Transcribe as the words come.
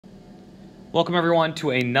Welcome everyone to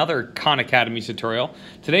another Khan Academy tutorial.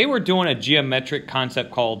 Today we're doing a geometric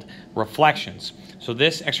concept called reflections. So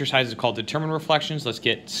this exercise is called determine reflections. Let's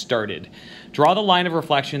get started. Draw the line of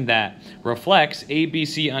reflection that reflects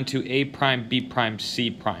ABC onto A prime, B prime,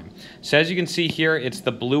 C prime. So as you can see here, it's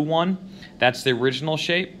the blue one. That's the original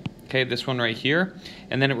shape. Okay, this one right here.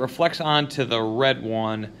 And then it reflects onto the red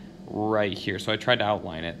one right here. So I tried to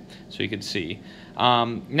outline it so you could see.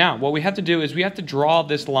 Now, what we have to do is we have to draw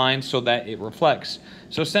this line so that it reflects.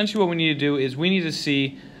 So essentially what we need to do is we need to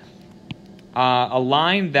see a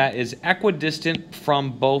line that is equidistant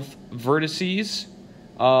from both vertices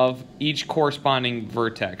of each corresponding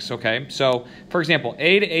vertex, okay? So, for example,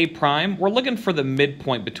 A to A prime, we're looking for the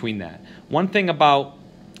midpoint between that. One thing about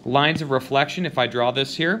lines of reflection, if I draw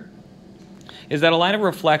this here, is that a line of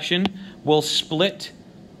reflection will split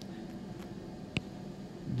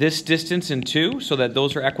this distance in two so that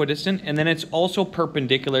those are equidistant, and then it's also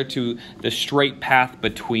perpendicular to the straight path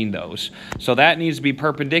between those. So that needs to be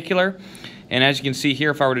perpendicular, and as you can see here,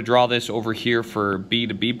 if I were to draw this over here for B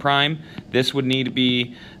to B prime, this would need to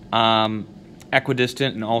be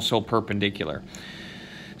equidistant and also perpendicular.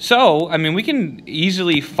 So, I mean, we can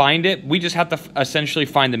easily find it. We just have to essentially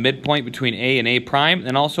find the midpoint between A and A prime,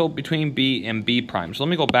 and also between B and B prime. So let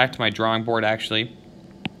me go back to my drawing board, actually.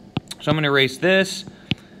 So I'm going to erase this.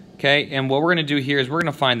 Okay, and what we're going to do here is we're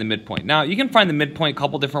going to find the midpoint. Now, you can find the midpoint a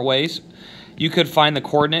couple different ways. You could find the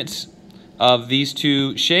coordinates of these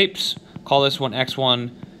two shapes. Call this one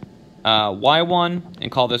x1, y1,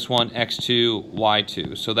 and call this one x2,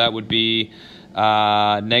 y2. So that would be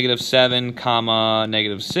 -7, comma,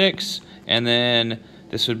 -6, and then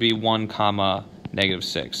this would be 1, comma,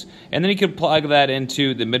 -6. And then you could plug that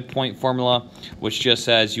into the midpoint formula, which just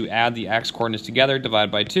says you add the x coordinates together,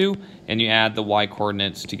 divide by 2, and you add the y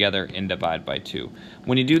coordinates together and divide by 2.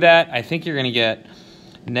 When you do that, I think you're going to get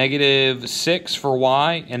 -6 for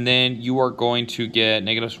y, and then you are going to get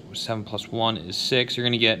 -7 plus 1 is 6. You're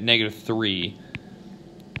going to get -3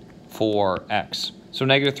 for x. So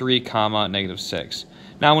 -3, comma, -6.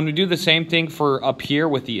 Now when we do the same thing for up here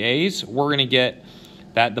with the a's, we're going to get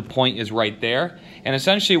that the point is right there. And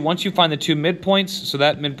essentially, once you find the two midpoints, so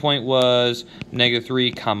that midpoint was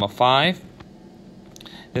 -3, comma, 5.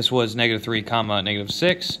 This was -3, comma,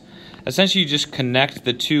 -6. Essentially, you just connect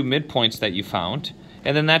the two midpoints that you found,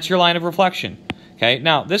 and then that's your line of reflection. Okay,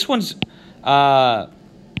 now this one's,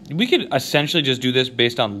 we could essentially just do this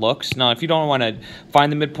based on looks. Now, if you don't want to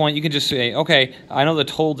find the midpoint, you can just say, okay, I know the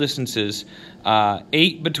total distance is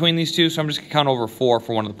 8 between these two, so I'm just going to count over 4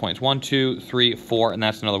 for one of the points. 1, 2, 3, 4, and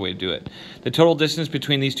that's another way to do it. The total distance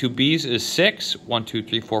between these two B's is 6. 1, 2,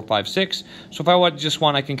 3, 4, 5, 6. So if I just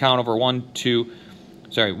want, I can count over 1, 2,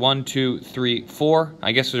 3, 4.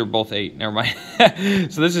 I guess they're both 8. Never mind.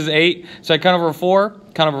 So this is 8. So I count over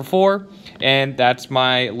 4, and that's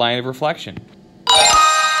my line of reflection.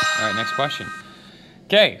 All right, next question.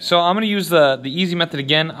 Okay, so I'm going to use the easy method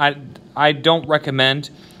again. I don't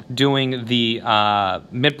recommend doing the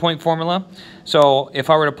midpoint formula. So if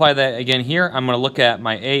I were to apply that again here, I'm going to look at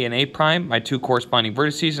my A and A prime, my two corresponding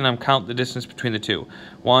vertices, and I'm count the distance between the two.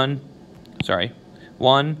 1,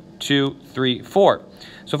 2, 3, 4.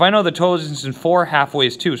 So if I know the total distance in 4, halfway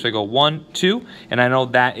is 2. So I go 1, 2, and I know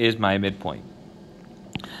that is my midpoint.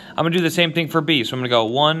 I'm going to do the same thing for B. So I'm going to go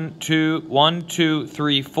 1, 2,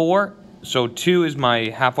 3, 4. So 2 is my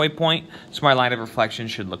halfway point. So my line of reflection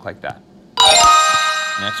should look like that.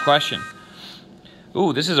 Next question.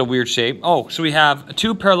 Ooh, this is a weird shape. Oh, so we have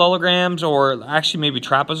two parallelograms, or actually maybe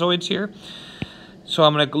trapezoids here. So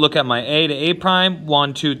I'm going to look at my A to A prime,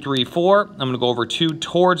 1, 2, 3, 4. I'm going to go over 2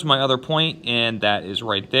 towards my other point, and that is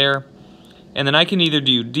right there. And then I can either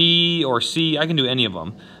do D or C. I can do any of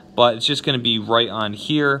them, but it's just going to be right on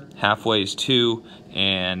here. Halfway is 2,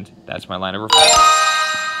 and that's my line of reflection.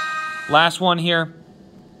 Last one here.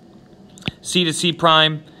 C to C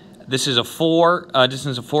prime. This is a 4,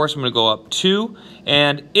 distance of 4, so I'm going to go up 2.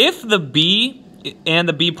 And if the B and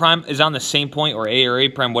the B prime is on the same point, or A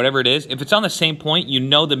prime, whatever it is, if it's on the same point, you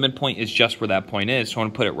know the midpoint is just where that point is. So I'm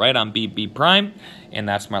going to put it right on B prime, and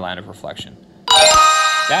that's my line of reflection.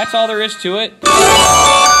 That's all there is to it. But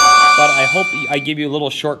I hope I give you a little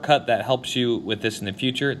shortcut that helps you with this in the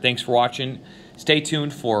future. Thanks for watching. Stay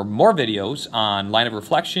tuned for more videos on line of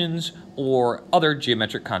reflections or other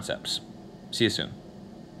geometric concepts. See you soon.